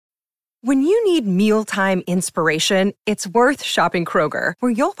When you need mealtime inspiration, it's worth shopping Kroger,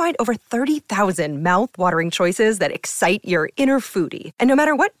 where you'll find over 30,000 mouth-watering choices that excite your inner foodie. And no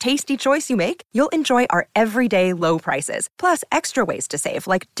matter what tasty choice you make, you'll enjoy our everyday low prices, plus extra ways to save,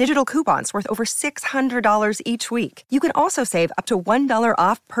 like digital coupons worth over $600 each week. You can also save up to $1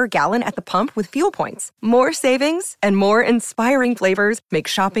 off per gallon at the pump with fuel points. More savings and more inspiring flavors make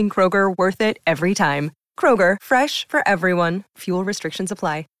shopping Kroger worth it every time. Kroger, fresh for everyone. Fuel restrictions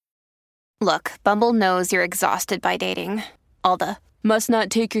apply. Look, Bumble knows you're exhausted by dating. All the, must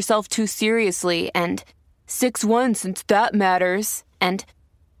not take yourself too seriously, and 6'1" since that matters, and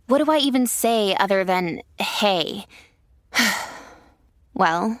what do I even say other than, hey?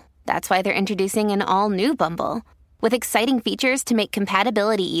 Well, that's why they're introducing an all-new Bumble, with exciting features to make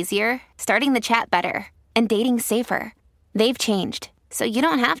compatibility easier, starting the chat better, and dating safer. They've changed, so you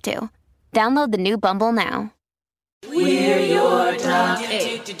don't have to. Download the new Bumble now. We're your top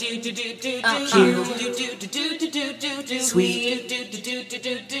sweeties.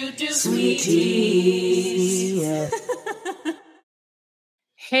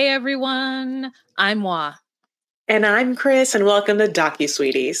 Hey everyone, I'm Wa. And I'm Chris, and welcome to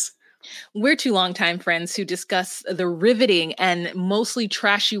Docu-Sweeties. We're two longtime friends who discuss the riveting and mostly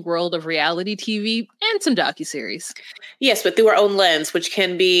trashy world of reality TV and some docuseries. Yes, but through our own lens, which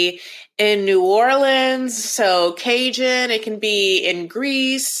can be in New Orleans, so Cajun. It can be in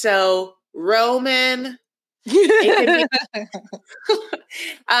Greece, so Roman. It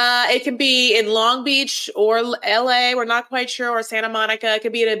can be in Long Beach or LA, we're not quite sure, or Santa Monica. It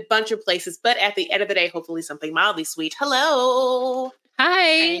could be in a bunch of places, but at the end of the day, hopefully something mildly sweet. Hello.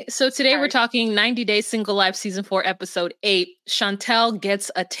 Hi. So today we're talking 90 Days Single Life Season 4, Episode 8, Chantel Gets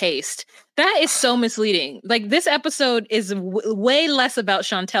a Taste. That is so misleading. Like, this episode is way less about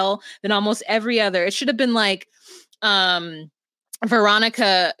Chantel than almost every other. It should have been like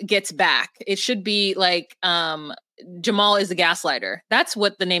Veronica Gets Back. It should be like Jamal is a gaslighter. That's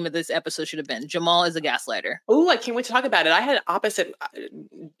what the name of this episode should have been. Jamal is a gaslighter. Oh, I can't wait to talk about it. I had an opposite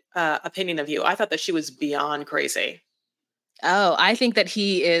opinion of you. I thought that she was beyond crazy. Oh, I think that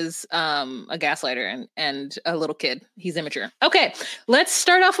he is a gaslighter and a little kid. He's immature. Okay, let's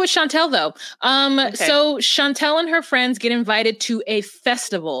start off with Chantel, though. So Chantel and her friends get invited to a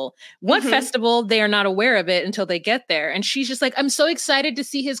festival. What festival? They are not aware of it until they get there. And she's just like, I'm so excited to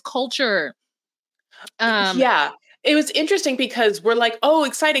see his culture. Yeah. It was interesting because we're like, oh,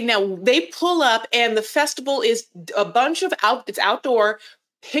 exciting. Now they pull up and the festival is a bunch of it's outdoor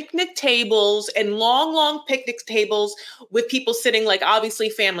picnic tables and long picnic tables with people sitting, like, obviously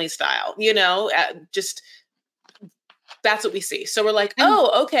family style, just that's what we see. So we're like,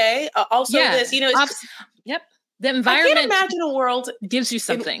 oh, okay. This, yep. The environment. I can't imagine a world gives you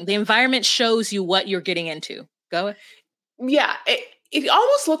something. The environment shows you what you're getting into. Go ahead. Yeah. It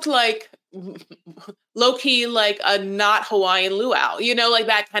almost looked like low-key, like a not Hawaiian luau, like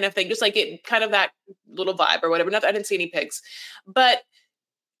that kind of thing. Just like it kind of that little vibe or whatever. Not, I didn't see any pigs, but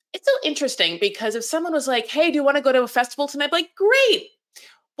it's so interesting because if someone was like, hey, do you want to go to a festival tonight? I'd be like, great.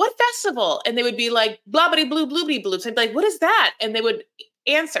 What festival? And they would be like, blabbity blue, bloobity blue. So I'd be like, what is that? And they would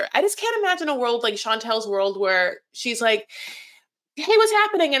answer. I just can't imagine a world like Chantel's world where she's like, hey, what's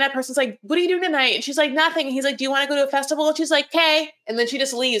happening? And that person's like, what are you doing tonight? And she's like, nothing. And he's like, do you want to go to a festival? And she's like, okay. And then she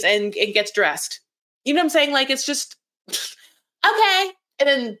just leaves and gets dressed. You know what I'm saying? Like, it's just, okay. And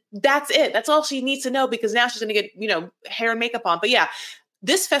then that's it. That's all she needs to know because now she's going to get, hair and makeup on. But yeah,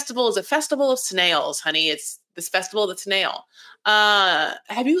 this festival is a festival of snails, honey. It's this festival of the snail.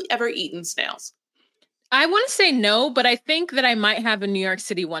 Have you ever eaten snails? I want to say no, but I think that I might have in New York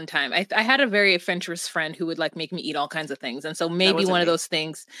City one time. I had a very adventurous friend who would like make me eat all kinds of things. And so maybe one of those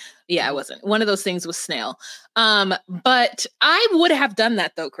things, it wasn't. One of those things was snail. But I would have done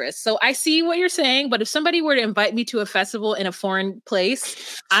that though, Chris. So I see what you're saying, but if somebody were to invite me to a festival in a foreign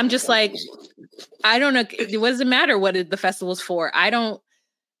place, I'm just like, I don't know. What does it matter what the festival's for? I don't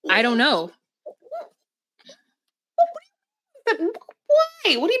know.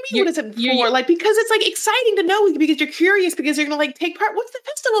 Why? What do you mean? What is it for? Like, because it's like exciting to know because you're curious because you're going to like take part. What's the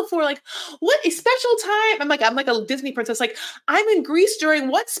festival for? Like, what a special time. I'm like a Disney princess. Like, I'm in Greece during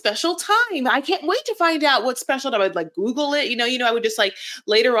what special time? I can't wait to find out what special time. I would like Google it. I would just like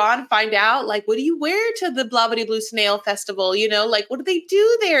later on find out like, what do you wear to the Blabbity Blue Snail Festival? Like, what do they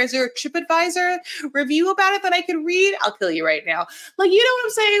do there? Is there a TripAdvisor review about it that I could read? I'll kill you right now. Like, you know what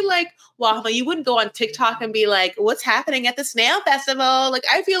I'm saying? Like, well, you wouldn't go on TikTok and be like, what's happening at the snail festival? Like,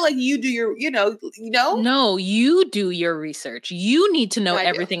 I feel like you do your, No, you do your research. You need to know I do.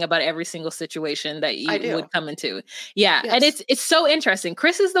 everything about every single situation that I you do. would come into. Yeah. Yes. And it's so interesting.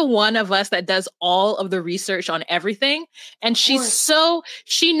 Chris is the one of us that does all of the research on everything. And she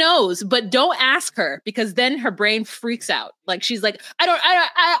knows, but don't ask her because then her brain freaks out. Like she's like,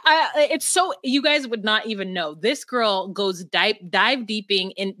 it's so, you guys would not even know. This girl goes deep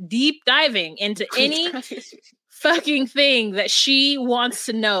diving into any fucking thing that she wants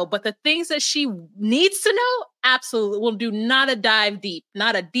to know, but the things that she needs to know, absolutely will do not a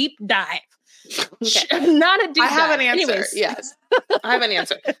deep dive. Okay. Not a deep dive. I have an answer. Anyways. Yes. I have an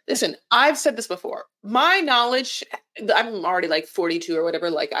answer. Listen, I've said this before. My knowledge, I'm already like 42 or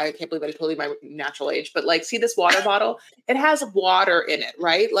whatever. Like, I can't believe I told you my natural age, but like, see this water bottle? It has water in it,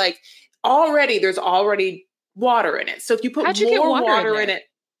 right? Like there's already water in it. So if you put more water in it,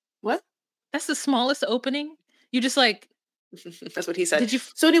 what? That's the smallest opening. You just like, that's what he said.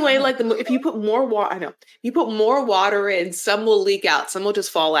 So anyway, like if you put more water, if you put more water in, some will leak out, some will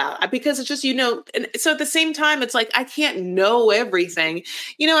just fall out because it's just, and so at the same time, it's like, I can't know everything,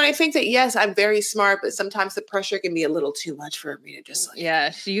 and I think that, yes, I'm very smart, but sometimes the pressure can be a little too much for me to just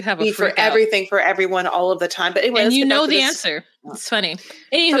like, so you have be for everything for everyone all of the time. But anyway, and you know the answer. It's funny.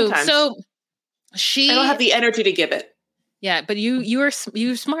 Anywho, sometimes. So I don't have the energy to give it. Yeah, but you were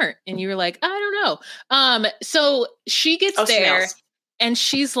smart and you were like, I don't know. So she gets there and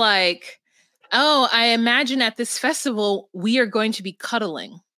she's like, oh, I imagine at this festival, we are going to be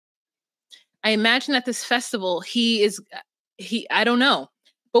cuddling. I imagine at this festival, I don't know.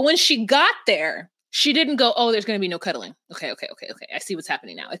 But when she got there, she didn't go, oh, there's going to be no cuddling. Okay. I see what's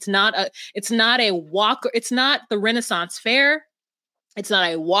happening now. It's not a walk. It's not the Renaissance Fair. It's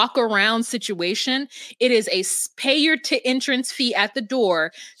not a walk around situation. It is a pay your entrance fee at the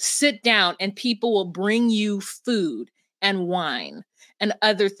door, sit down, and people will bring you food and wine and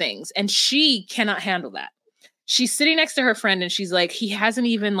other things. And she cannot handle that. She's sitting next to her friend and she's like, he hasn't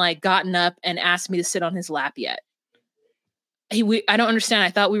even like gotten up and asked me to sit on his lap yet. I don't understand. I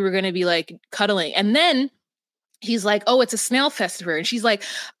thought we were going to be like cuddling. And then he's like, oh, it's a snail festival. And she's like,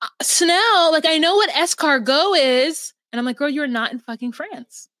 snail? Like, I know what escargot is. And I'm like, girl, you're not in fucking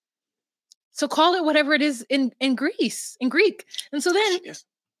France. So call it whatever it is in Greek. And so then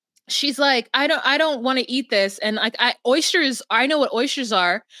she's like, I don't want to eat this. And like oysters, I know what oysters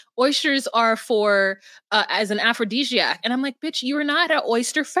are. Oysters are for as an aphrodisiac. And I'm like, bitch, you're not at an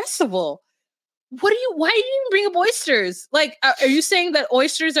oyster festival. Why do you even bring up oysters? Like, are you saying that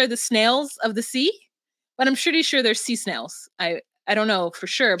oysters are the snails of the sea? But I'm pretty sure they're sea snails. I don't know for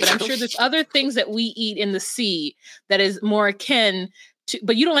sure, but I'm sure there's other things that we eat in the sea that is more akin to,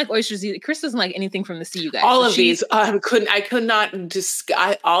 but you don't like oysters either. Chris doesn't like anything from the sea, you guys. All of these, I could not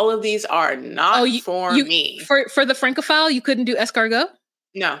discuss. All of these are not for me. For the Francophile, you couldn't do escargot?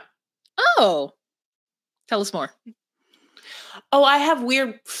 No. Oh. Tell us more. Oh, I have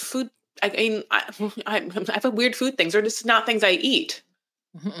weird food. I mean, I have weird food things. They're just not things I eat.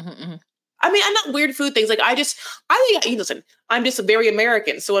 I mean, I'm not weird food things. Like listen, I'm just very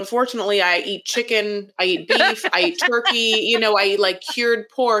American. So unfortunately I eat chicken, I eat beef, I eat turkey, I eat like cured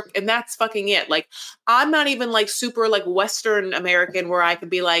pork, and that's fucking it. Like, I'm not even like super like Western American where I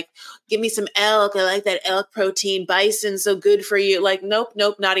could be like, give me some elk. I like that elk protein, bison, so good for you. Like, nope,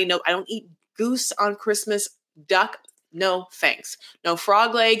 naughty, nope. I don't eat goose on Christmas, duck. No, thanks. No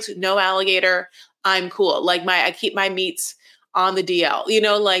frog legs, no alligator. I'm cool. Like I keep my meats on the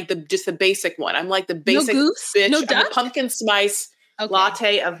DL, like just the basic one. I'm like the basic bitch. No I'm a pumpkin spice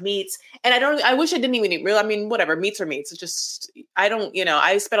latte of meats. And I wish I didn't even eat real. I mean, whatever, meats are meats. It's just, I don't,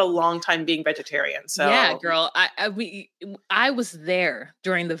 I spent a long time being vegetarian. So yeah, girl, I was there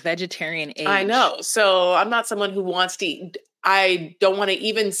during the vegetarian age. I know. So I'm not someone who wants to eat. I don't want to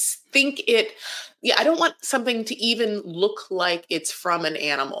even think it. Yeah, I don't want something to even look like it's from an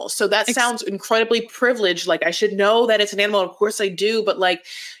animal. So that sounds incredibly privileged. Like, I should know that it's an animal. Of course I do. But like,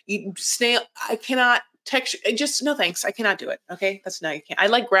 snail, I cannot texture. Just no thanks. I cannot do it. Okay, you can't. I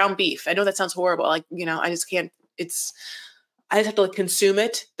like ground beef. I know that sounds horrible. Like, I just can't. I just have to like consume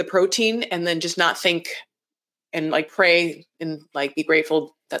it, the protein, and then just not think and like pray and like be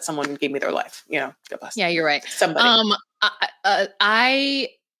grateful that someone gave me their life. God bless. Yeah, you're right. Somebody.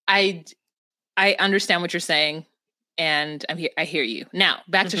 I understand what you're saying, and I hear you. Now,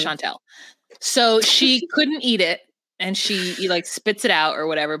 back to Chantel. So she couldn't eat it, and she like spits it out or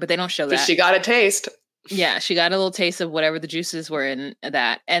whatever, but they don't show that. She got a taste. Yeah, she got a little taste of whatever the juices were in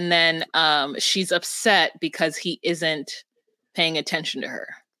that. And then she's upset because he isn't paying attention to her.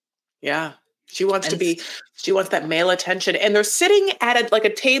 Yeah. She wants that male attention. And they're sitting at a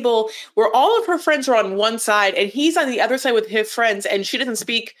table where all of her friends are on one side and he's on the other side with his friends, and she doesn't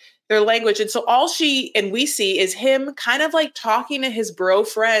speak their language. And so all we see is him kind of like talking to his bro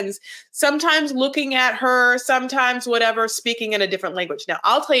friends, sometimes looking at her, sometimes whatever, speaking in a different language. Now,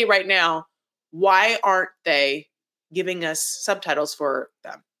 I'll tell you right now, why aren't they giving us subtitles for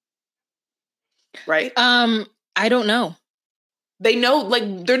them? Right? I don't know. They know,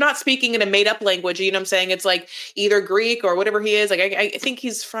 like, they're not speaking in a made up language. You know what I'm saying? It's like either Greek or whatever he is. Like, I think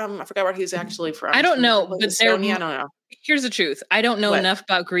he's from, I forgot where he's actually from. I don't know, but I don't know. Here's the truth. I don't know enough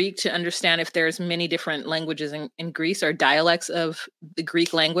about Greek to understand if there's many different languages in Greece or dialects of the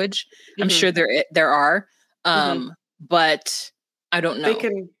Greek language. I'm sure there are, but I don't know.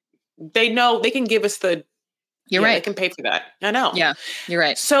 They can give us the, You're right. They can pay for that. I know. Yeah, you're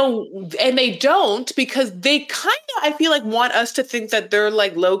right. So, and they don't, because they kind of, I feel like, want us to think that they're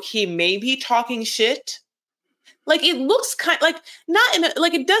like low key, maybe talking shit. Like, it looks kind of like, not in a,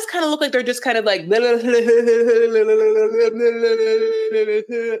 like, it does kind of look like they're just kind of like, like,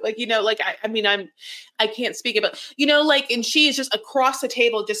 you know, like, I mean, I can't speak it, but, you know, like, and she is just across the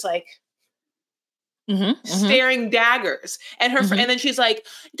table, just like, staring daggers, and and then she's like,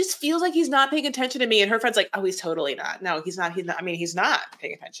 it just feels like he's not paying attention to me, and her friend's like, oh, he's totally not. No, he's not. I mean, he's not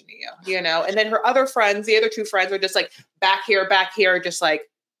paying attention to you, you know. And then her other friends, the other two friends, are just like back here, just like,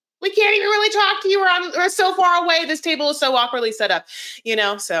 we can't even really talk to you. We're so far away. This table is so awkwardly set up, you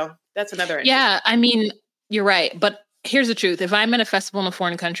know. So that's another. Yeah, I mean, you're right, but here's the truth. If I'm in a festival in a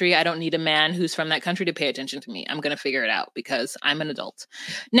foreign country, I don't need a man who's from that country to pay attention to me. I'm going to figure it out because I'm an adult.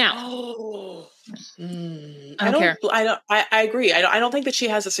 Now, I don't care. I agree. I don't think that she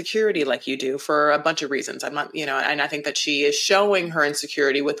has a security like you do for a bunch of reasons. I'm not, you know, and I think that she is showing her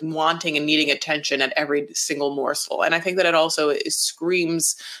insecurity with wanting and needing attention at every single morsel. And I think that it also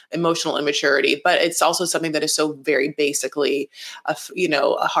screams emotional immaturity, but it's also something that is so very basically a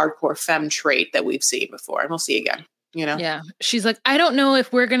hardcore femme trait that we've seen before and we'll see again. You know? Yeah. She's like, I don't know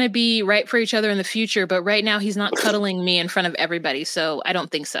if we're going to be right for each other in the future, but right now he's not cuddling me in front of everybody. So I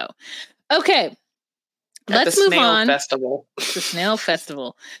don't think so. Okay. Let's move on. Festival. The Snail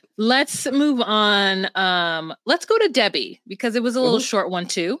Festival. Let's move on. Let's go to Debbie because it was a little short one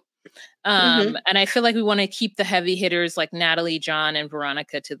too. And I feel like we want to keep the heavy hitters like Natalie, John, and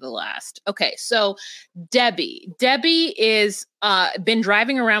Veronica to the last. Okay, so Debbie is been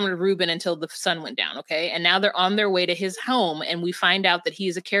driving around with Ruben until the sun went down. Okay, and now they're on their way to his home, and we find out that he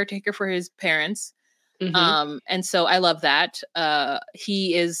is a caretaker for his parents. And so I love that.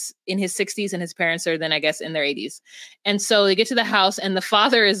 He is in his 60s, and his parents are then, I guess, in their 80s. And so they get to the house, and the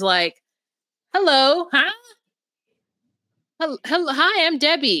father is like, "Hello, huh? Hello, hi, I'm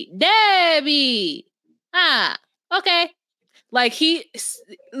Debbie. Debbie. Ah, okay." Like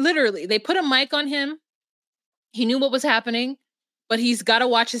literally, they put a mic on him. He knew what was happening, but he's got to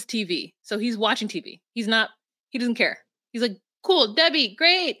watch his TV. So he's watching TV. He doesn't care. He's like, cool, Debbie,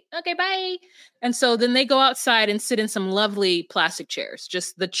 great. Okay, bye. And so then they go outside and sit in some lovely plastic chairs,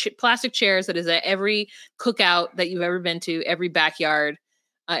 just the plastic chairs that is at every cookout that you've ever been to, every backyard.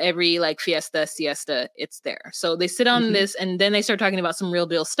 Every like fiesta, siesta, it's there. So they sit on this and then they start talking about some real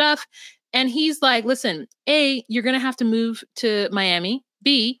deal stuff. And he's like, listen, A, you're going to have to move to Miami.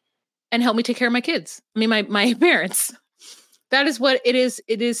 B, and help me take care of my kids. I mean, my parents. That is what it is.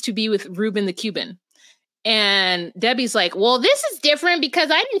 It is to be with Ruben the Cuban. And Debbie's like, well, this is different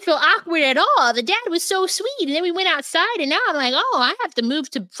because I didn't feel awkward at all. The dad was so sweet. And then we went outside and now I'm like, oh, I have to move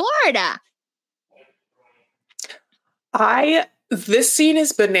to Florida. This scene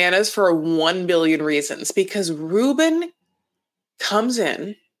is bananas for 1 billion reasons because Ruben comes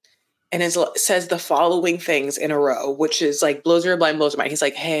in and says the following things in a row, which is like blows your mind. He's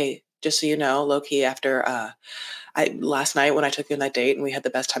like, hey, just so you know, low-key, after last night when I took you on that date and we had the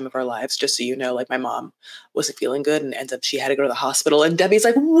best time of our lives, just so you know, like my mom wasn't feeling good and ends up she had to go to the hospital. And Debbie's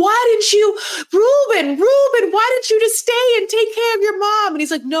like, Ruben, why didn't you just stay and take care of your mom? And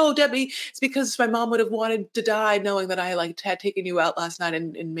he's like, no, Debbie, it's because my mom would have wanted to die knowing that I like had taken you out last night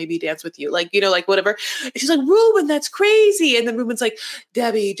and maybe dance with you, like, you know, like whatever. And she's like, Ruben, that's crazy. And then Ruben's like,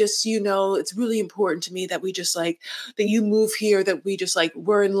 Debbie, just so you know, it's really important to me that we just like, that you move here, that we just like,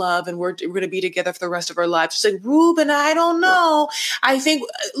 we're in love and we're going to be together for the rest of our lives. She's like, Ruben, I don't know. I think,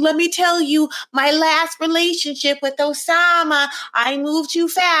 let me tell you, my last relationship with Osama, I moved too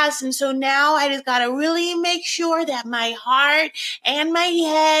fast. And so now I just got to really make sure that my heart and my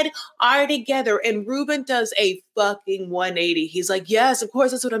head are together. And Ruben does a fucking 180. He's like, yes, of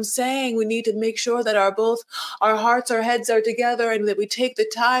course, that's what I'm saying. We need to make sure that our hearts, our heads are together and that we take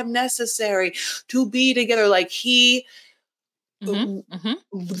the time necessary to be together. Like Mm-hmm.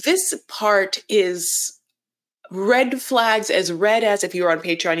 Mm-hmm. This part is red flags, as red as if you're on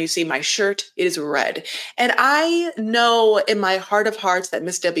Patreon, you see my shirt, it is red. And I know in my heart of hearts that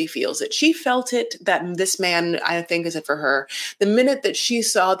Miss Debbie feels it. She felt it, that this man, I think, is it for her. The minute that she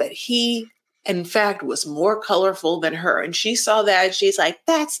saw that he, in fact, was more colorful than her, and she saw that, she's like,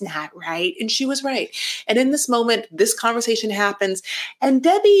 that's not right. And she was right. And in this moment, this conversation happens. And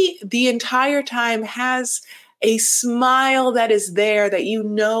Debbie, the entire time, has a smile that is there that you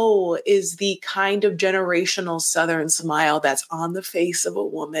know is the kind of generational Southern smile that's on the face of a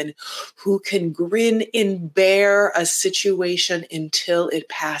woman who can grin and bear a situation until it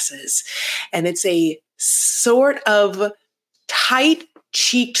passes. And it's a sort of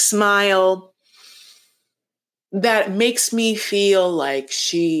tight-cheeked smile that makes me feel like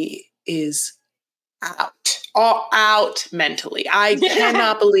she is all out mentally. I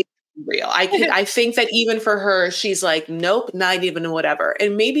cannot believe real. I think that even for her, she's like, nope, not even whatever.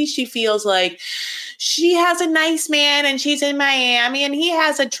 And maybe she feels like she has a nice man and she's in Miami and he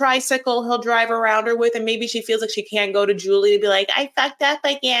has a tricycle he'll drive around her with. And maybe she feels like she can't go to Julie to be like, I fucked up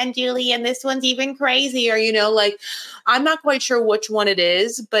again, Julie, and this one's even crazier. Like, I'm not quite sure which one it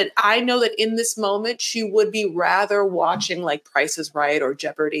is, but I know that in this moment, she would be rather watching like Price is Right or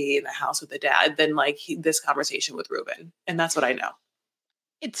Jeopardy in the house with the dad than like this conversation with Ruben. And that's what I know.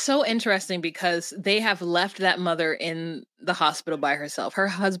 It's so interesting because they have left that mother in the hospital by herself. Her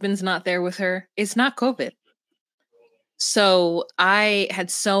husband's not there with her. It's not COVID. So I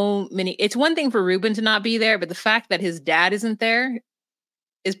had so many. It's one thing for Ruben to not be there, but the fact that his dad isn't there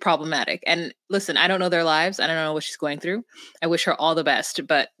is problematic. And listen, I don't know their lives. I don't know what she's going through. I wish her all the best,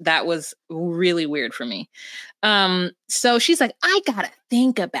 but that was really weird for me. So she's like, I gotta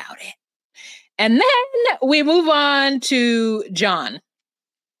think about it. And then we move on to John.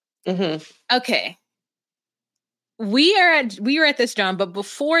 Mm-hmm. Okay. We are at this, John, but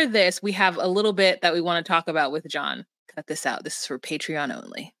before this, we have a little bit that we want to talk about with John. Cut this out. This is for Patreon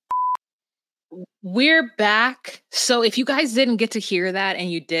only. We're back. So if you guys didn't get to hear that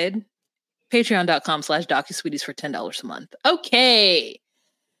and you did, patreon.com/DocuSweeties for $10 a month. Okay.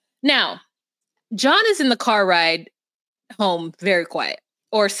 Now, John is in the car ride home, very quiet,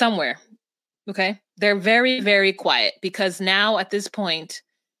 or somewhere. Okay. They're very, very quiet because now at this point,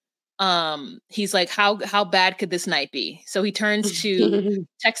 he's like, how bad could this night be? So he turns to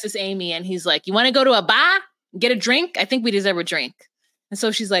Texas Amy and he's like, you want to go to a bar, get a drink? I think we deserve a drink. And so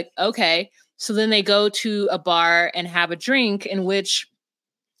she's like, okay. So then they go to a bar and have a drink in which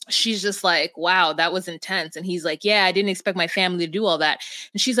she's just like, wow, that was intense. And he's like, yeah, I didn't expect my family to do all that.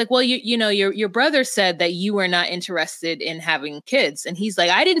 And she's like, well, you know, your brother said that you were not interested in having kids. And he's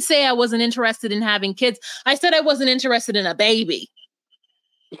like, I didn't say I wasn't interested in having kids. I said I wasn't interested in a baby.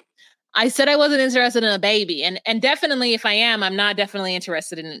 I said I wasn't interested in a baby. And definitely if I am, I'm not definitely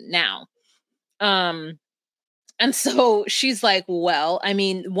interested in it now. And so she's like, well, I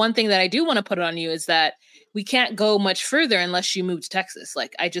mean, one thing that I do want to put on you is that we can't go much further unless you move to Texas.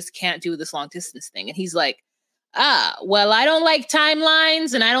 Like, I just can't do this long distance thing. And he's like, well, I don't like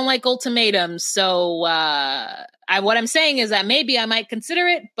timelines and I don't like ultimatums. So what I'm saying is that maybe I might consider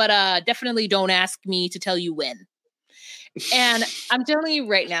it, but definitely don't ask me to tell you when. And I'm telling you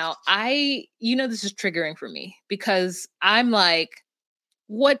right now, this is triggering for me because I'm like,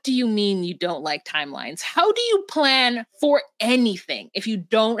 what do you mean you don't like timelines? How do you plan for anything if you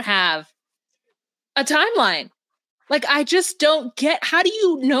don't have a timeline? Like, I just don't get, how do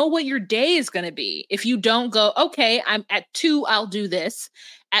you know what your day is going to be if you don't go, okay, I'm at 2, I'll do this.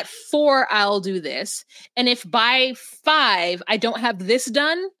 At 4, I'll do this. And if by 5, I don't have this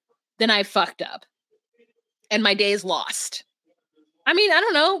done, then I fucked up. And my day is lost. I mean, I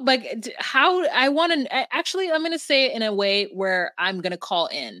don't know, like how I want to, actually, I'm going to say it in a way where I'm going to call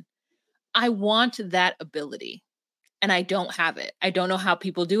in. I want that ability and I don't have it. I don't know how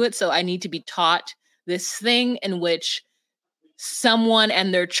people do it. So I need to be taught this thing in which someone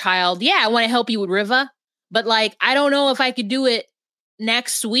and their child, I want to help you with Riva, but like, I don't know if I could do it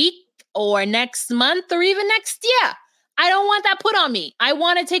next week or next month or even next year. I don't want that put on me. I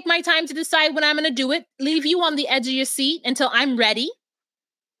want to take my time to decide when I'm going to do it, leave you on the edge of your seat until I'm ready.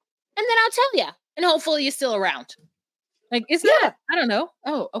 And then I'll tell you. And hopefully you're still around. Like, is that, I don't know.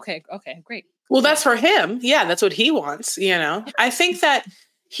 Oh, okay, great. Well, that's for him. Yeah, that's what he wants, I think that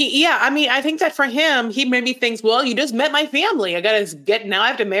I think that for him, he maybe thinks, well, you just met my family. I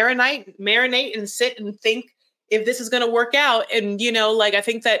have to marinate and sit and think if this is going to work out. And, I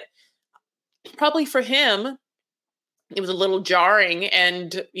think that probably for him, it was a little jarring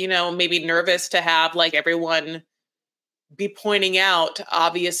and, maybe nervous to have like everyone be pointing out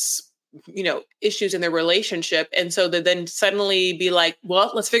obvious issues in their relationship. And so to then suddenly be like,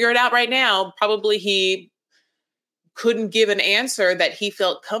 well, let's figure it out right now. Probably he couldn't give an answer that he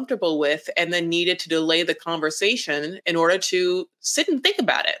felt comfortable with and then needed to delay the conversation in order to sit and think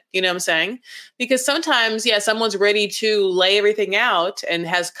about it. You know what I'm saying? Because sometimes, someone's ready to lay everything out and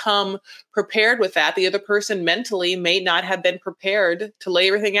has come prepared with that. The other person mentally may not have been prepared to lay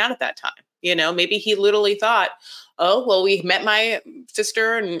everything out at that time. Maybe he literally thought, oh, well, we met my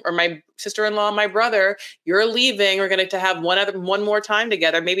sister or my sister-in-law, and my brother, you're leaving. We're going to have one more time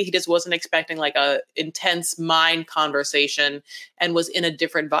together. Maybe he just wasn't expecting like a intense mind conversation and was in a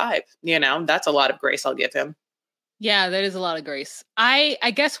different vibe. That's a lot of grace I'll give him. Yeah, that is a lot of grace.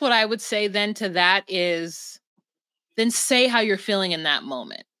 I guess what I would say then to that is then say how you're feeling in that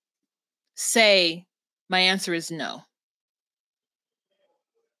moment. Say, my answer is no.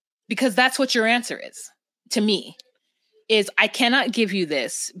 Because that's what your answer is to me. Is I cannot give you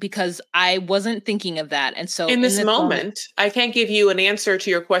this because I wasn't thinking of that. And so in this moment, I can't give you an answer to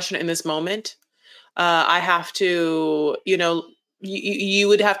your question in this moment. I have to, you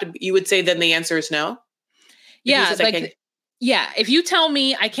would say then the answer is no. Yeah. If you tell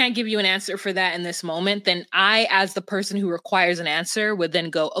me I can't give you an answer for that in this moment, then I, as the person who requires an answer, would then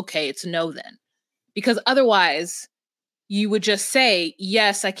go, okay, it's no then. Because otherwise you would just say,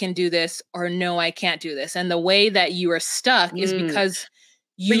 yes, I can do this, or no, I can't do this. And the way that you are stuck is because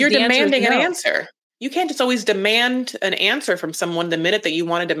you're demanding an answer. You can't just always demand an answer from someone the minute that you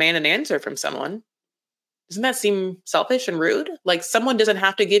want to demand an answer from someone. Doesn't that seem selfish and rude? Like someone doesn't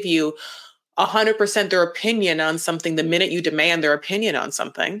have to give you 100% their opinion on something the minute you demand their opinion on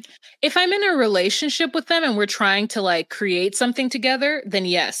something. If I'm in a relationship with them and we're trying to like create something together, then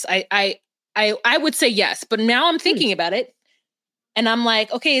yes, I would say yes, but now I'm thinking about it and I'm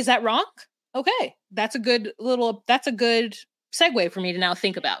like, okay, is that wrong? Okay. That's a good segue for me to now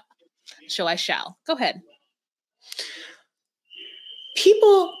think about. So I shall. Go ahead.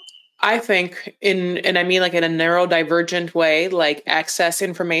 People, I think and I mean like in a neurodivergent way, like access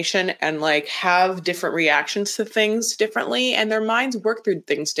information and like have different reactions to things differently and their minds work through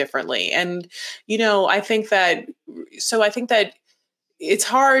things differently. And, I think that it's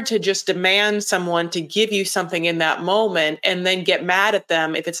hard to just demand someone to give you something in that moment and then get mad at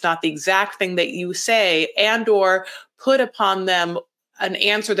them if it's not the exact thing that you say and or put upon them an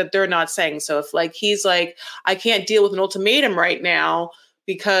answer that they're not saying. So if like, he's like, I can't deal with an ultimatum right now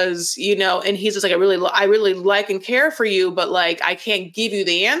because, and he's just like, I really like and care for you, but like, I can't give you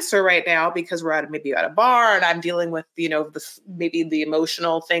the answer right now because we're at a bar and I'm dealing with, maybe the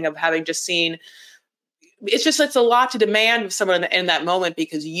emotional thing of having just seen. It's a lot to demand of someone in that moment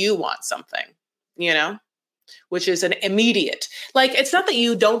because you want something, which is an immediate, like, it's not that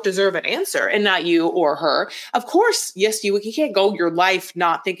you don't deserve an answer and not you or her. Of course, yes, you can't go your life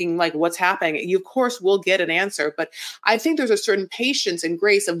not thinking like what's happening. You of course will get an answer, but I think there's a certain patience and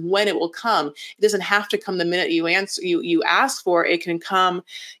grace of when it will come. It doesn't have to come the minute you ask for it. It can come,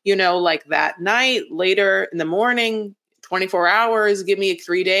 like that night, later in the morning, 24 hours, give me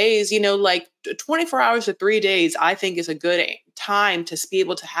 3 days, like 24 hours to 3 days, I think is a good time to be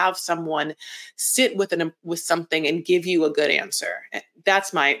able to have someone sit with something and give you a good answer.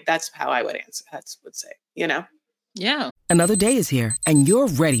 That's how I would answer. Would say, Yeah. Another day is here and you're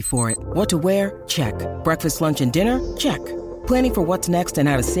ready for it. What to wear? Check. Breakfast, lunch, and dinner? Check. Planning for what's next and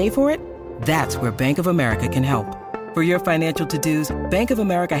how to save for it? That's where Bank of America can help. For your financial to-dos, Bank of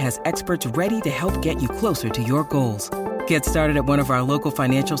America has experts ready to help get you closer to your goals. Get started at one of our local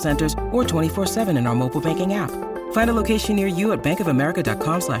financial centers or 24/7 in our mobile banking app. Find a location near you at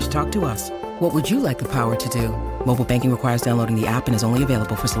bankofamerica.com/talktous. What would you like the power to do? Mobile banking requires downloading the app and is only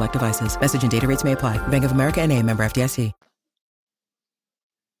available for select devices. Message and data rates may apply. Bank of America N.A., member FDIC.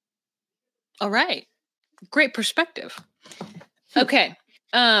 All right. Great perspective. Okay.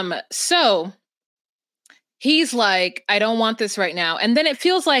 So he's like, I don't want this right now. And then it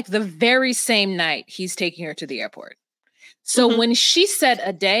feels like the very same night he's taking her to the airport. So when she said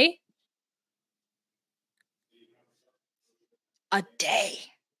a day,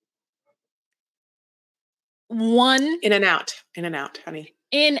 one in and out, honey.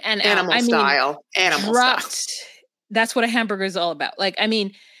 In and out. Animal style. That's what a hamburger is all about. Like,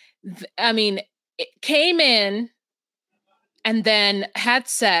 it came in and then had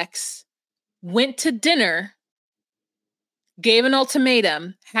sex, went to dinner, gave an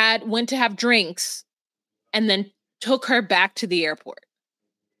ultimatum, went to have drinks, and then took her back to the airport.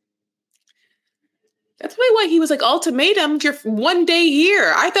 That's why he was like, ultimatum, you're 1 day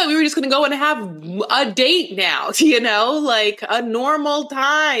here. I thought we were just going to go and have a date now, like a normal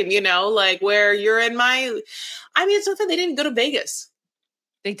time, like where you're in it's something they didn't go to Vegas.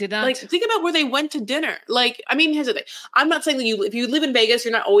 They did not. Like, think about where they went to dinner. Like, I mean, here's the thing. I'm not saying that if you live in Vegas,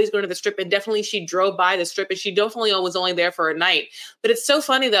 you're not always going to the Strip. And definitely she drove by the Strip and she definitely was only there for a night. But it's so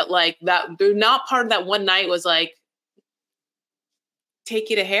funny that like that they're not part of that one night was like, take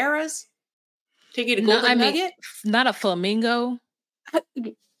you to Harrah's, take you to Golden Nugget. Not a flamingo.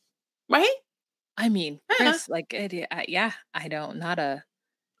 Right? I mean, Chris, like, yeah, I don't, not a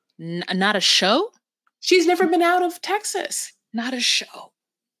show. She's never been out of Texas. Not a show.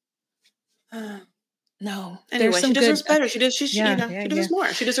 No. Anyway, she deserves better. She deserves more.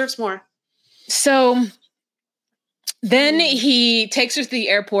 She deserves more. So then he takes her to the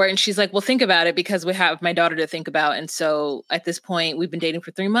airport and she's like, well, think about it because we have my daughter to think about. And so at this point, we've been dating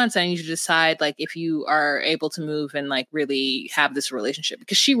for 3 months. I need you to decide like if you are able to move and like really have this relationship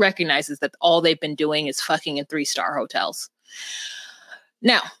because she recognizes that all they've been doing is fucking in 3-star hotels.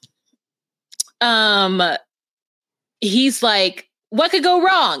 Now, he's like, what could go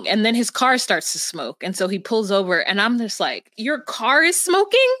wrong? And then his car starts to smoke. And so he pulls over and I'm just like, your car is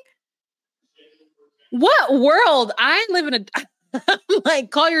smoking? What world? I live in I'm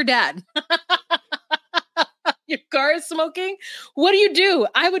like, call your dad. Your car is smoking? What do you do?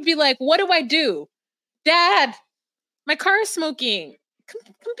 I would be like, what do I do? Dad, my car is smoking. Come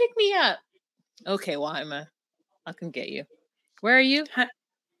pick me up. Okay, well, I can get you. Where are you?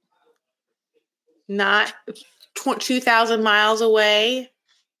 Not 2,000 miles away.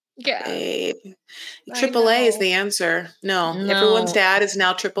 Yeah. AAA is the answer. No, everyone's dad is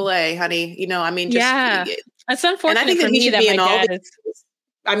now AAA, honey. You know, I mean, just It's unfortunate. And I think that he should be in all the.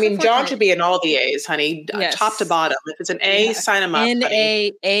 I mean, John should be in all the A's, honey, top to bottom. If it's an A, sign him up. NA,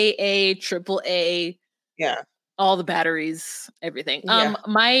 AA, AAA. Yeah, all the batteries, everything.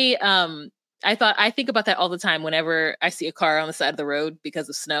 I think about that all the time whenever I see a car on the side of the road because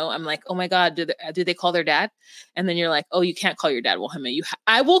of snow. I'm like, oh my God, do they call their dad? And then you're like, oh, you can't call your dad. Well,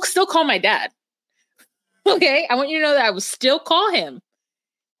 I will still call my dad. Okay. I want you to know that I will still call him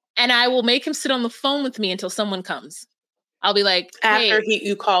and I will make him sit on the phone with me until someone comes. I'll be like, hey, after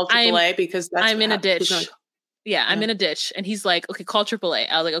you call AAA because I'm in a ditch. I'm in a ditch. And he's like, okay, call AAA.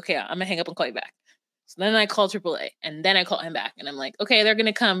 I was like, okay, I'm gonna hang up and call you back. So then I call AAA and then I call him back and I'm like, okay, they're going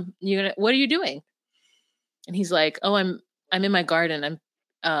to come. What are you doing? And he's like, oh, I'm in my garden.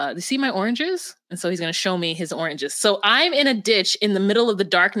 You see my oranges? And so he's going to show me his oranges. So I'm in a ditch in the middle of the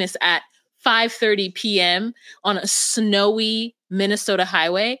darkness at 5:30 p.m. on a snowy Minnesota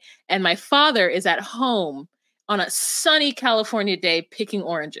highway. And my father is at home on a sunny California day picking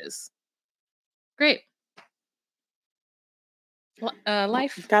oranges. Great.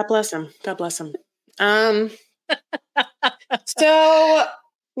 Life. God bless him. God bless him. So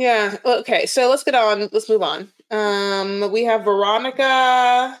yeah, okay, so let's move on. We have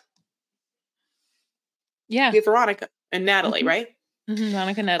Veronica. Yeah. We have Veronica and Natalie, right? Mm-hmm.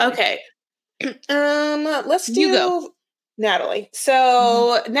 Veronica, Natalie. Okay. Let's do Natalie.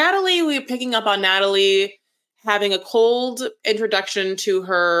 So Natalie, we're picking up on Natalie having a cold introduction to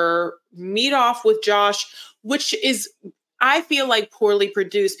her meet off with Josh, which is, I feel like, poorly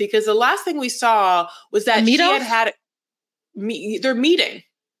produced because the last thing we saw was that she had they're meeting.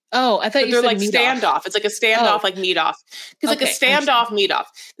 Oh, I thought you said like standoff. It's like a standoff, like meet off. Because like a standoff meet off.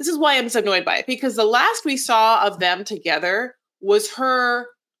 This is why I'm so annoyed by it. Because the last we saw of them together was her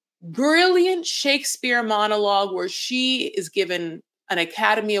brilliant Shakespeare monologue where she is given an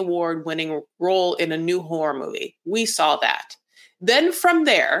Academy Award winning role in a new horror movie. We saw that. Then from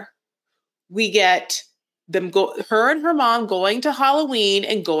there, we get her and her mom going to Halloween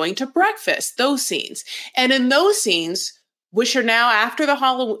and going to breakfast, those scenes. And in those scenes, which are now after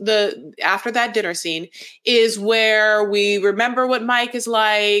after that dinner scene, is where we remember what Mike is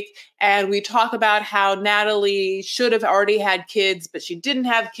like, and we talk about how Natalie should have already had kids, but she didn't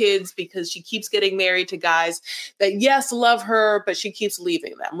have kids because she keeps getting married to guys that, yes, love her, but she keeps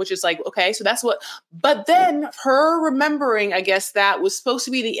leaving them, which is like, okay, so that's what, but then her remembering, I guess, that was supposed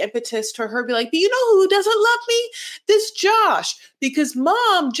to be the impetus to her be like, but you know who doesn't love me? This Josh, because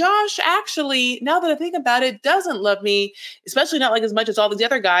Mom, Josh actually, now that I think about it, doesn't love me, especially not like as much as all these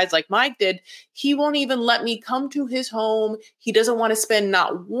other guys like Mike did. He won't even let me come to his home. He doesn't want to spend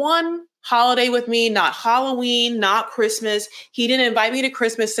not one holiday with me, not Halloween, not Christmas. He didn't invite me to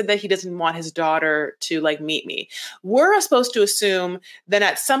Christmas, said that he doesn't want his daughter to like meet me. We're supposed to assume that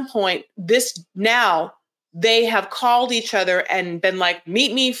at some point they have called each other and been like,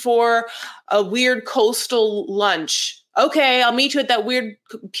 meet me for a weird coastal lunch. Okay, I'll meet you at that weird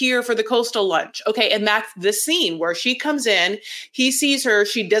pier for the coastal lunch. Okay, and that's the scene where she comes in, he sees her,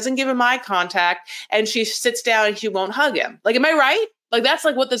 she doesn't give him eye contact, and she sits down and she won't hug him. Like, am I right? Like, that's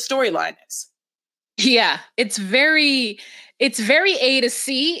like what the storyline is. Yeah, it's very It's very A to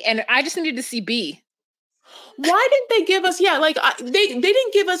C, and I just needed to see B. Why didn't they give us, they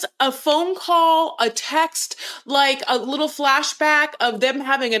didn't give us a phone call, a text, like a little flashback of them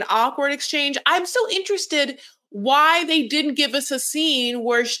having an awkward exchange. I'm so interested why they didn't give us a scene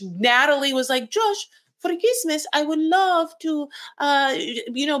where Natalie was like, Josh, for Christmas, I would love to,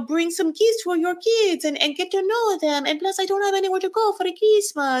 bring some gifts for your kids and get to know them. And plus, I don't have anywhere to go for the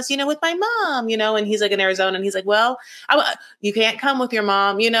Christmas, with my mom, and he's like in Arizona and he's like, well, you can't come with your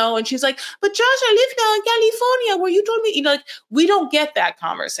mom, and she's like, but Josh, I live now in California where you told me, like, we don't get that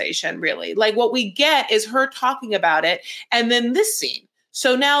conversation really. Like what we get is her talking about it. And then this scene.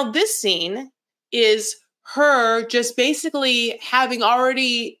 So now this scene is her just basically having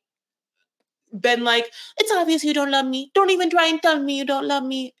already been like, it's obvious you don't love me. Don't even try and tell me you don't love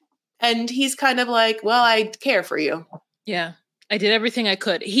me. And he's kind of like, well, I care for you. Yeah, I did everything I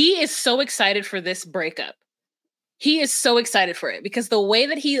could. He is so excited for this breakup. He is so excited for it because the way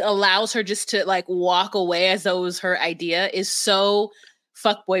that he allows her just to like walk away as though it was her idea is so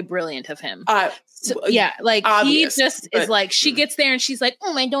fuckboy brilliant of him. Like obvious, he just is like, she gets there and she's like,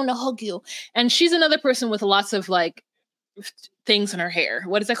 I don't know, hug you. And she's another person with lots of like things in her hair.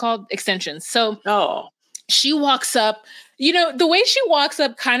 What is that called? Extensions. So she walks up, the way she walks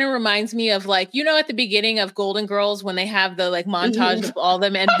up kind of reminds me of like, at the beginning of Golden Girls when they have the like montage of all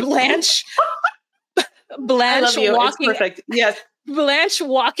them and Blanche walking, it's perfect. Yes. Blanche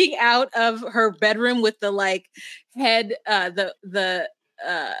walking out of her bedroom with the like head, the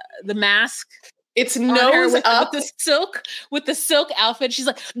mask. It's nose up with the silk outfit. She's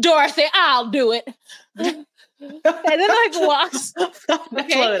like, Dorothy, I'll do it. And then like walks.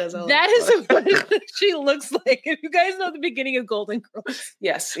 Okay, that is what she looks like. If you guys know the beginning of Golden Girls,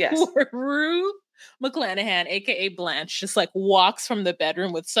 yes, where Rue McClanahan, aka Blanche, just like walks from the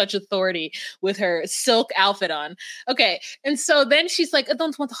bedroom with such authority with her silk outfit on. Okay, and so then she's like, I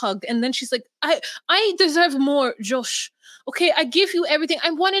don't want a hug, and then she's like, I deserve more, Josh. Okay, I give you everything.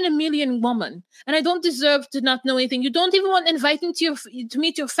 I'm 1 in a million woman, and I don't deserve to not know anything. You don't even want to invite me to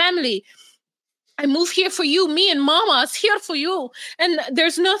meet your family. I move here for you. Me and Mama is here for you. And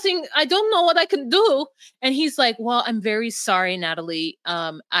there's nothing, I don't know what I can do. And he's like, well, I'm very sorry, Natalie.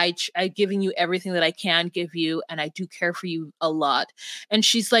 I've given you everything that I can give you. And I do care for you a lot. And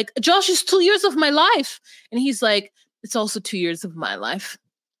she's like, Josh, it's 2 years of my life. And he's like, it's also 2 years of my life.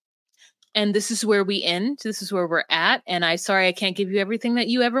 And this is where we end. This is where we're at. And I'm sorry I can't give you everything that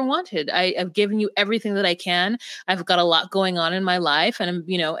you ever wanted. I've given you everything that I can. I've got a lot going on in my life. And,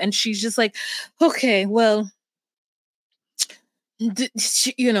 and she's just like, okay, well,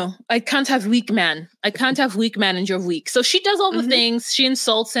 I can't have weak man. I can't have weak man and you're weak. So she does all the things. She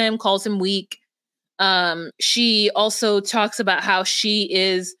insults him, calls him weak. She also talks about how she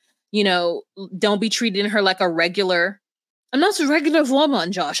is, don't be treating her like a regular. I'm not a regular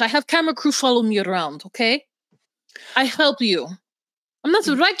woman, Josh. I have camera crew follow me around, okay? I help you. I'm not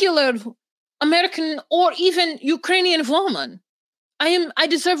a regular American or even Ukrainian woman. I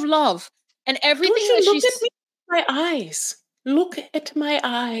deserve love. And everything that look at me in my eyes. Look at my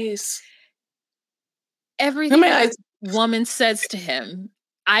eyes. Everything that woman says to him,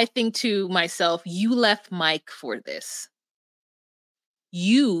 I think to myself, you left Mike for this.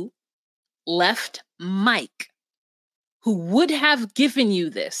 You left Mike, who would have given you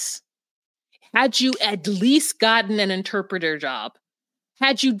this had you at least gotten an interpreter job,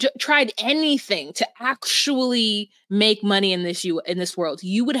 had you tried anything to actually make money in this world,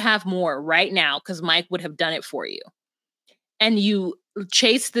 you would have more right now because Mike would have done it for you. And you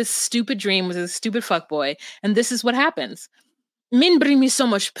chased this stupid dream with a stupid fuckboy, and this is what happens. Men bring me so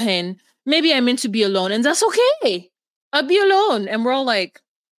much pain. Maybe I'm meant to be alone, and that's okay. I'll be alone. And we're all like,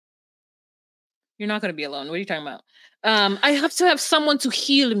 you're not going to be alone. What are you talking about? I have to have someone to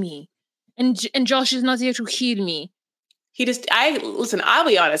heal me. And Josh is not here to heal me. I'll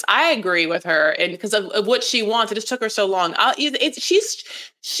be honest. I agree with her. And because of what she wants, it just took her so long.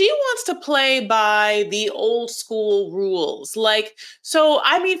 She wants to play by the old school rules. Like, so,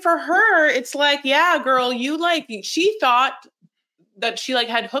 I mean, for her, it's like, yeah, girl, she thought that she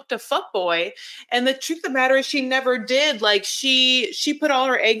had hooked a fuckboy, and the truth of the matter is she never did. Like she put all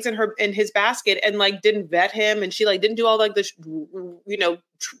her eggs in his basket and didn't vet him, and she didn't do all the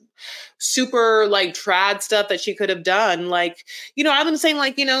super trad stuff that she could have done. I've been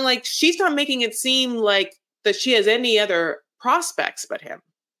saying she's not making it seem like that she has any other prospects but him.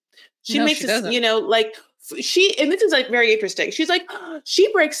 She makes it, and this is very interesting. She's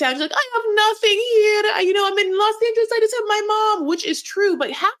she breaks down. She's like, I have nothing here. I'm in Los Angeles. I just have my mom, which is true.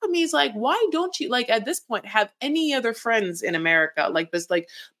 But half of me is why don't you at this point have any other friends in America like this?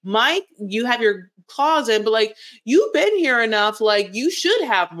 Mike, you have your claws in, but like, you've been here enough. Like, you should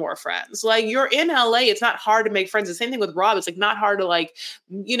have more friends. Like, you're in LA. It's not hard to make friends. The same thing with Rob. It's like not hard to like,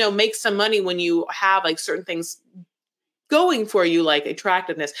 make some money when you have like certain things going for you, like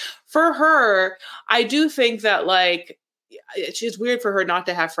attractiveness. For her, I do think that like, it's weird for her not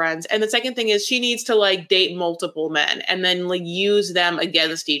to have friends. And the second thing is she needs to like date multiple men and then like use them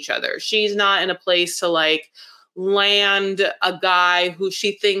against each other. She's not in a place to like land a guy who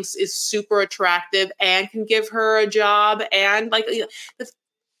she thinks is super attractive and can give her a job. And like,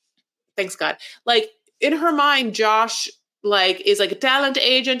 thanks God, like in her mind, Josh like is like a talent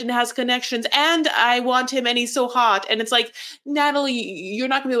agent and has connections and I want him and he's so hot. And it's like, Natalie, you're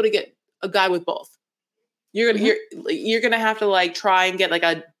not gonna be able to get a guy with both. You're gonna have to like try and get like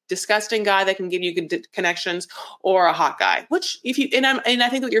a disgusting guy that can give you good connections or a hot guy. Which if you and I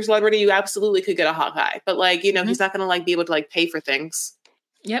think with your celebrity, you absolutely could get a hot guy, but like he's not gonna like be able to like pay for things.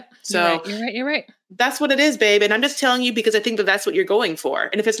 Yep. So You're right. That's what it is, babe. And I'm just telling you because I think that that's what you're going for.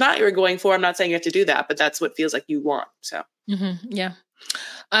 And if it's not what you're going for, I'm not saying you have to do that, but that's what feels like you want. So yeah.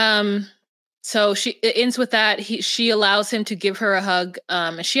 So it ends with that. She allows him to give her a hug.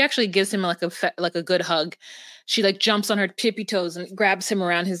 And she actually gives him like a good hug. She like jumps on her tippy toes and grabs him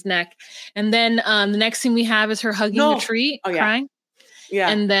around his neck. And then the next thing we have is her hugging the tree, crying. Yeah.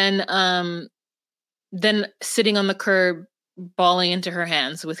 And then sitting on the curb, bawling into her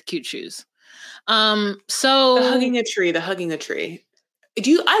hands with cute shoes. So the hugging a tree.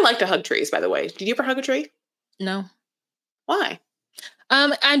 I like to hug trees, by the way. Did you ever hug a tree? No. Why?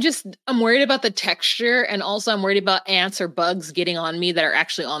 I'm worried about the texture, and also I'm worried about ants or bugs getting on me that are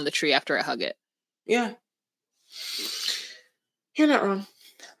actually on the tree after I hug it. Yeah. You're not wrong.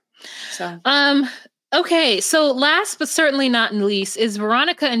 So okay, so last but certainly not least is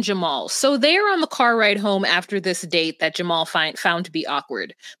Veronica and Jamal. So they are on the car ride home after this date that Jamal found to be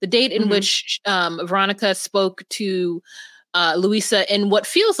awkward. The date in which Veronica spoke to Luisa in what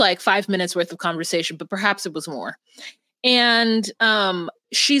feels like 5 minutes worth of conversation, but perhaps it was more. And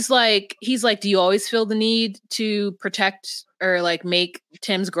he's like, do you always feel the need to protect or like make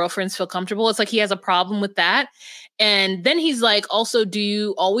Tim's girlfriends feel comfortable? It's like he has a problem with that. And then he's like, also, do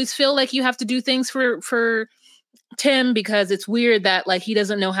you always feel like you have to do things for Tim? Because it's weird that like he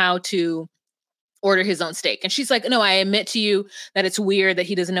doesn't know how to order his own steak. And she's like, no, I admit to you that it's weird that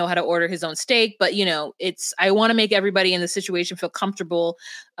he doesn't know how to order his own steak. But, I want to make everybody in the situation feel comfortable.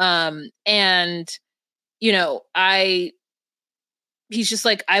 He's just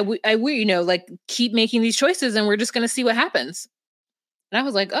like, like keep making these choices and we're just going to see what happens. And I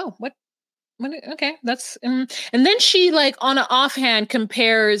was like, oh, what? Okay, that's, and then she like on an offhand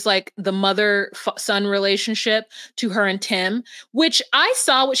compares like the mother-son relationship to her and Tim, which I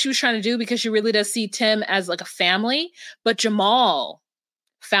saw what she was trying to do because she really does see Tim as like a family, but Jamal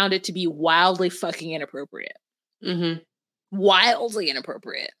found it to be wildly fucking inappropriate. Wildly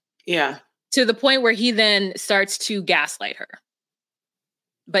inappropriate. Yeah. To the point where he then starts to gaslight her.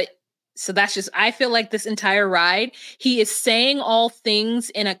 But so that's just, I feel like this entire ride, he is saying all things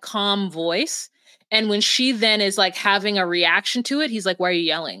in a calm voice. And when she then is like having a reaction to it, he's like, why are you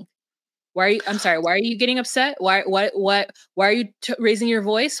yelling? Why are you getting upset? Why are you raising your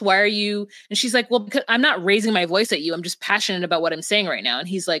voice? Why are you? And she's like, well, because I'm not raising my voice at you. I'm just passionate about what I'm saying right now. And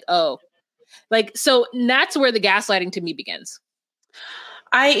he's like, oh, like, so that's where the gaslighting to me begins.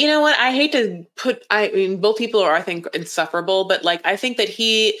 You know what? I hate to both people are, I think, insufferable, but like, I think that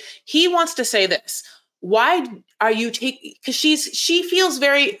he wants to say this. Why are you because she feels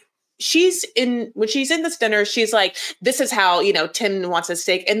very, when she's in this dinner, she's like, this is how, Tim wants a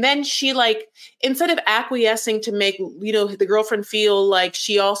steak. And then she like, instead of acquiescing to make, the girlfriend feel like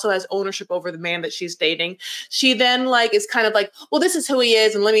she also has ownership over the man that she's dating, she then like, is kind of like, well, this is who he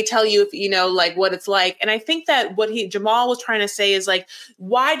is. And let me tell you, if like what it's like. And I think that what Jamal was trying to say is like,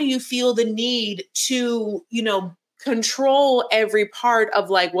 why do you feel the need to, control every part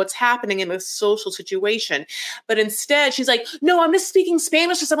of like what's happening in this social situation? But instead she's like, no, I'm just speaking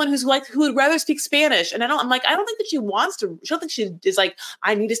Spanish to someone who would rather speak Spanish. And I don't think that she wants to, she don't think she is like,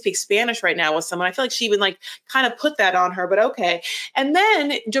 I need to speak Spanish right now with someone. I feel like she even like kind of put that on her, but okay. And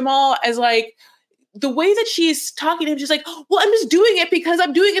then Jamal is like, the way that she's talking to him, she's like, well, I'm just doing it because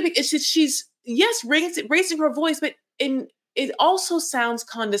I'm doing it. It's just, she's raising her voice, but it also sounds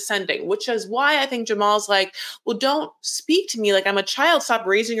condescending, which is why I think Jamal's like, well, don't speak to me like I'm a child. Stop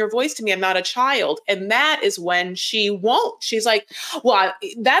raising your voice to me. I'm not a child. And that is when she won't. She's like, well,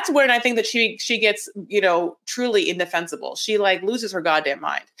 that's when I think that she gets, truly indefensible. She like loses her goddamn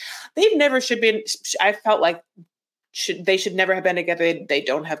mind. I felt like they should never have been together. They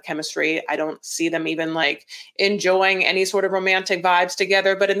don't have chemistry. I don't see them even like enjoying any sort of romantic vibes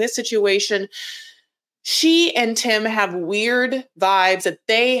together. But in this situation, she and Tim have weird vibes that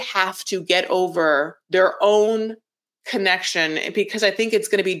they have to get over their own connection, because I think it's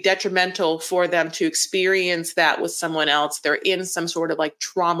going to be detrimental for them to experience that with someone else. They're in some sort of like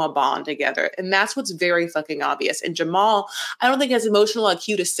trauma bond together. And that's what's very fucking obvious. And Jamal, I don't think has emotional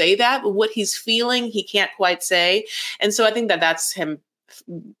IQ to say that, but what he's feeling, he can't quite say. And so I think that that's him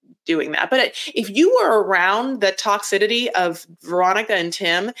doing that. But if you were around the toxicity of Veronica and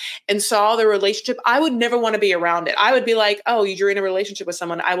Tim and saw their relationship, I would never want to be around it. I would be like, oh, you're in a relationship with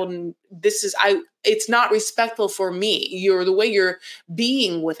someone. It's not respectful for me. The way you're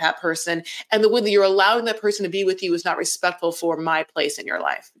being with that person and the way that you're allowing that person to be with you is not respectful for my place in your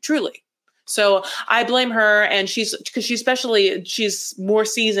life, truly. So I blame her, and she's more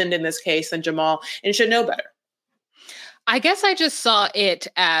seasoned in this case than Jamal and should know better. I guess I just saw it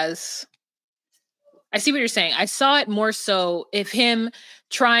as, I see what you're saying. I saw it more so if him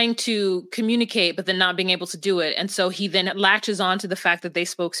trying to communicate, but then not being able to do it. And so he then latches on to the fact that they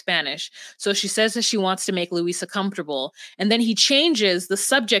spoke Spanish. So she says that she wants to make Luisa comfortable. And then he changes the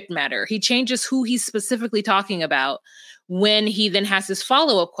subject matter. He changes who he's specifically talking about when he then has his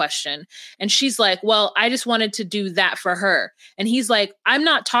follow-up question. And she's like, well, I just wanted to do that for her. And he's like, I'm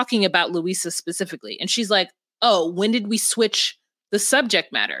not talking about Luisa specifically. And she's like, oh, when did we switch the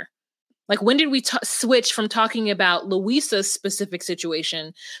subject matter? Like, when did we switch from talking about Luisa's specific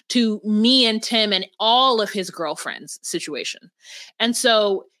situation to me and Tim and all of his girlfriends' situation? And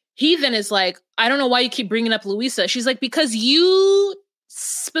so he then is like, I don't know why you keep bringing up Luisa. She's like, because you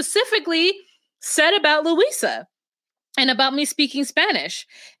specifically said about Luisa and about me speaking Spanish.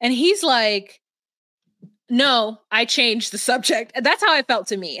 And he's like, no, I changed the subject. And that's how it felt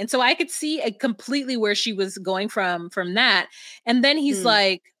to me. And so I could see completely where she was going from that. And then he's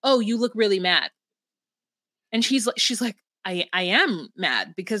like, oh, you look really mad. And she's like, I am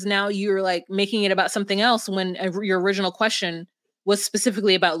mad because now you're like making it about something else when your original question was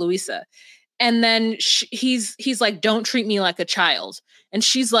specifically about Luisa. And then he's like, don't treat me like a child. And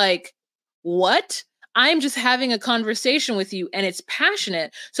she's like, what? I'm just having a conversation with you and it's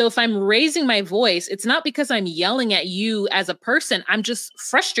passionate. So if I'm raising my voice, it's not because I'm yelling at you as a person. I'm just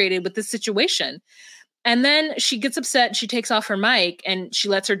frustrated with this situation. And then she gets upset. She takes off her mic and she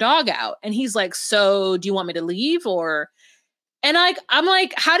lets her dog out. And he's like, so do you want me to leave? And I'm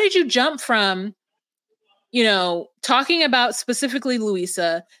like, how did you jump from, talking about specifically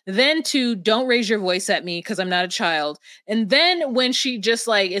Luisa, then to don't raise your voice at me because I'm not a child. And then when she just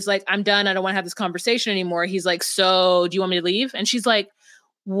like is like, I'm done, I don't want to have this conversation anymore. He's like, so do you want me to leave? And she's like,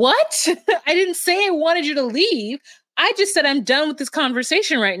 what? I didn't say I wanted you to leave. I just said I'm done with this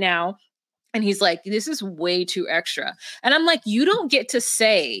conversation right now. And he's like, this is way too extra. And I'm like, you don't get to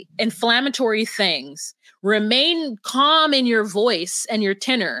say inflammatory things, remain calm in your voice and your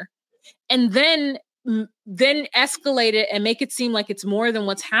tenor, and then escalate it and make it seem like it's more than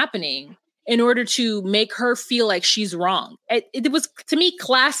what's happening in order to make her feel like she's wrong. It was, to me,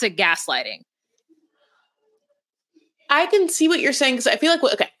 classic gaslighting. I can see what you're saying because I feel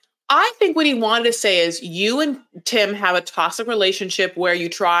like, I think what he wanted to say is you and Tim have a toxic relationship where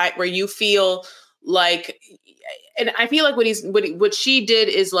you feel like, and I feel like what she did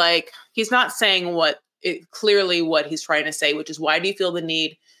is like, he's not saying clearly what he's trying to say, which is, why do you feel the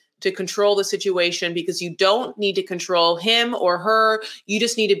need to control the situation? Because you don't need to control him or her. You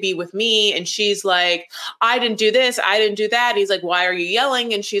just need to be with me. And she's like, I didn't do this. I didn't do that. He's like, why are you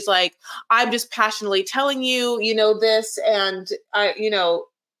yelling? And she's like, I'm just passionately telling you, this. And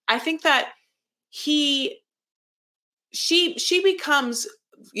I think that she becomes,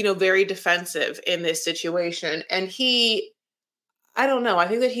 very defensive in this situation. And I don't know. I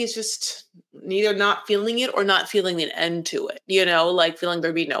think that he's just neither not feeling it or not feeling an end to it, like feeling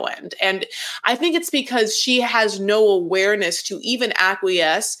there'd be no end. And I think it's because she has no awareness to even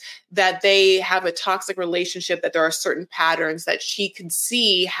acquiesce that they have a toxic relationship, that there are certain patterns that she can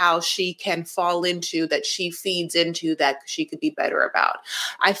see how she can fall into, that she feeds into, that she could be better about.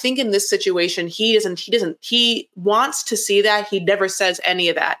 I think in this situation, he wants to see that. He never says any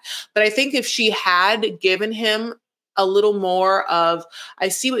of that. But I think if she had given him a little more of, I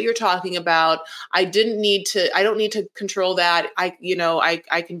see what you're talking about. I don't need to control that. I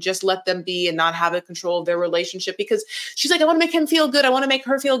can just let them be and not have a control of their relationship, because she's like, I want to make him feel good. I want to make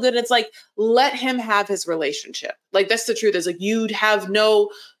her feel good. And it's like, let him have his relationship. Like, that's the truth. Is like, you'd have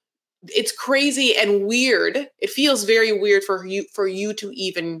it's crazy and weird. It feels very weird for you to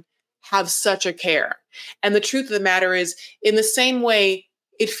even have such a care. And the truth of the matter is, in the same way,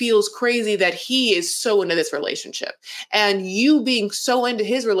 it feels crazy that he is so into this relationship. And you being so into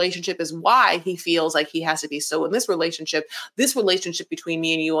his relationship is why he feels like he has to be so in this relationship. This relationship between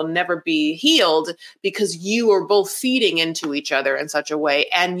me and you will never be healed because you are both feeding into each other in such a way.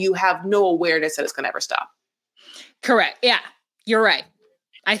 And you have no awareness that it's going to ever stop. Correct. Yeah, you're right.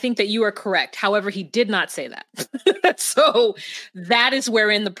 I think that you are correct. However, he did not say that. So that is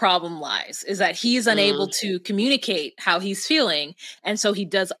wherein the problem lies, is that he's unable to communicate how he's feeling. And so he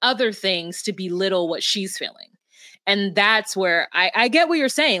does other things to belittle what she's feeling. And that's where I get what you're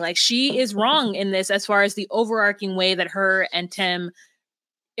saying. Like, she is wrong in this as far as the overarching way that her and Tim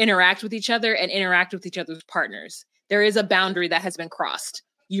interact with each other and interact with each other's partners. There is a boundary that has been crossed.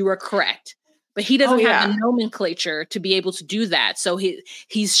 You are correct. But he doesn't have the nomenclature to be able to do that. So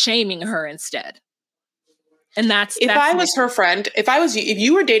he's shaming her instead. And if I was her friend, if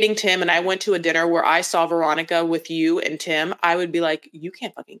you were dating Tim and I went to a dinner where I saw Veronica with you and Tim, I would be like, you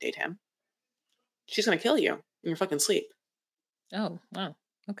can't fucking date him. She's going to kill you in your fucking sleep. Oh, wow.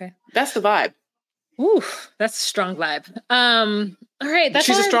 Okay. That's the vibe. Ooh, that's a strong vibe. All right.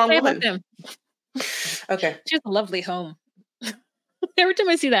 She's a strong woman. Okay. She has a lovely home. Every time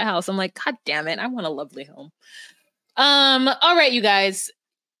I see that house, I'm like, God damn it, I want a lovely home. All right, you guys.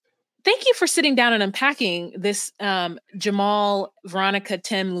 Thank you for sitting down and unpacking this Jamal, Veronica,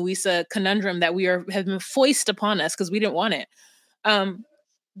 Tim, Louisa conundrum that have been foisted upon us because we didn't want it.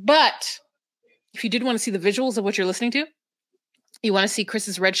 But if you did want to see the visuals of what you're listening to, you want to see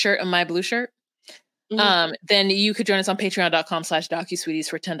Chris's red shirt and my blue shirt, then you could join us on patreon.com/DocuSweeties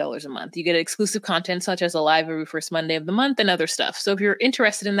for $10 a month. You get exclusive content such as a live every first Monday of the month and other stuff. So if you're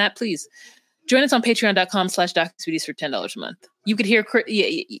interested in that, please join us on patreon.com/DocuSweeties for $10 a month. You could hear,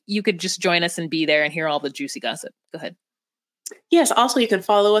 you could just join us and be there and hear all the juicy gossip. Go ahead. Yes. Also, you can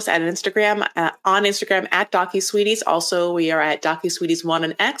follow us at Instagram, on Instagram at DocuSweeties. Also, we are at DocuSweeties1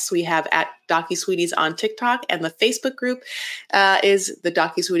 and X. We have at DocuSweeties on TikTok, and the Facebook group is the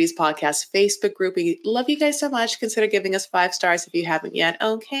DocuSweeties Podcast Facebook group. We love you guys so much. Consider giving us 5 stars if you haven't yet.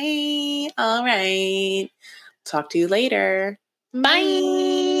 Okay. All right. Talk to you later. Bye.